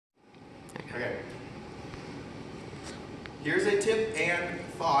Okay. Here's a tip and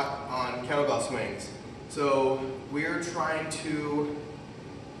thought on kettlebell swings. So we're trying to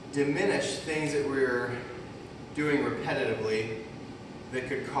diminish things that we're doing repetitively that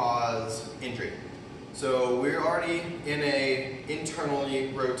could cause injury. So we're already in a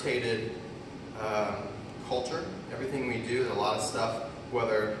internally rotated culture. Everything we do, there's a lot of stuff,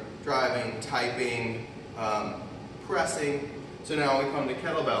 whether driving, typing, pressing. So now we come to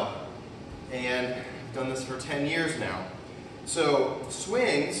kettlebell, and I've done this for 10 years now. So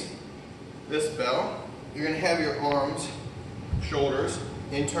swings, this bell, you're going to have your arms, shoulders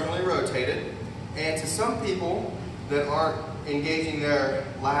internally rotated, and to some people that aren't engaging their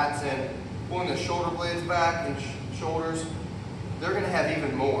lats and pulling the shoulder blades back and shoulders, they're going to have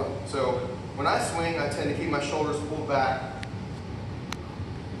even more. So when I swing, I tend to keep my shoulders pulled back.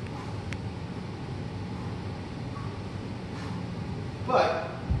 But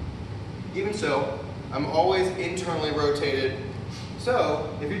even so, I'm always internally rotated.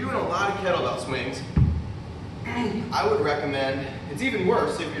 So if you're doing a lot of kettlebell swings, I would recommend, it's even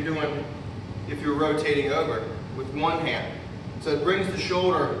worse if you're rotating over with one hand. So it brings the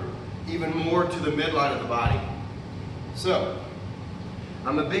shoulder even more to the midline of the body. So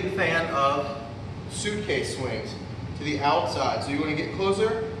I'm a big fan of suitcase swings to the outside. So you want to get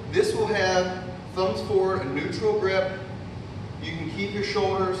closer. This will have thumbs forward, a neutral grip. You can keep your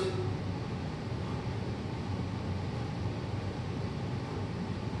shoulders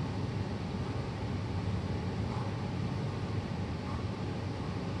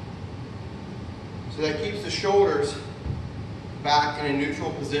so that keeps the shoulders back in a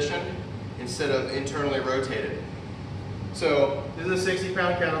neutral position instead of internally rotated. So this is a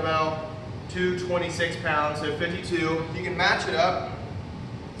 60-pound kettlebell, 26 pounds, so 52. You can match it up.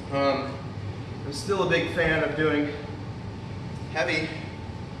 I'm still a big fan of doing heavy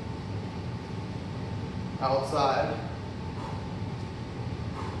outside.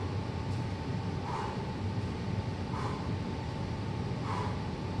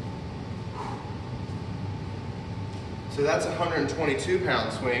 So that's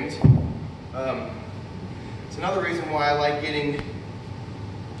 122-pound swings. It's another reason why I like getting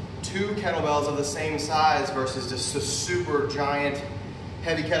two kettlebells of the same size versus just a super giant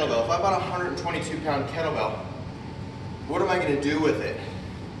heavy kettlebell. If I bought a 122-pound kettlebell, what am I going to do with it?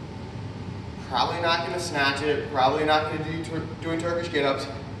 Probably not going to snatch it, probably not going to be doing Turkish get-ups,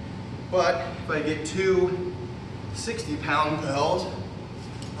 but if I get two 60-pound bells,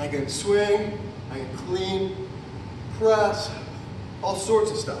 I can swing, I can clean, press, all sorts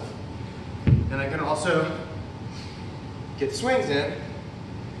of stuff. And I can also get swings in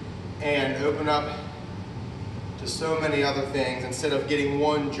and open up to so many other things instead of getting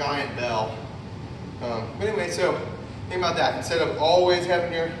one giant bell. But anyway, so think about that. Instead of always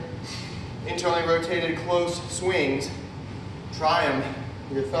having your internally rotated close swings, try them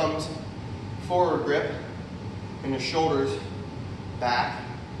with your thumbs forward grip and your shoulders back.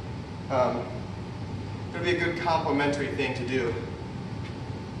 It'll be a good complementary thing to do.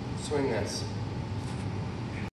 Swing this.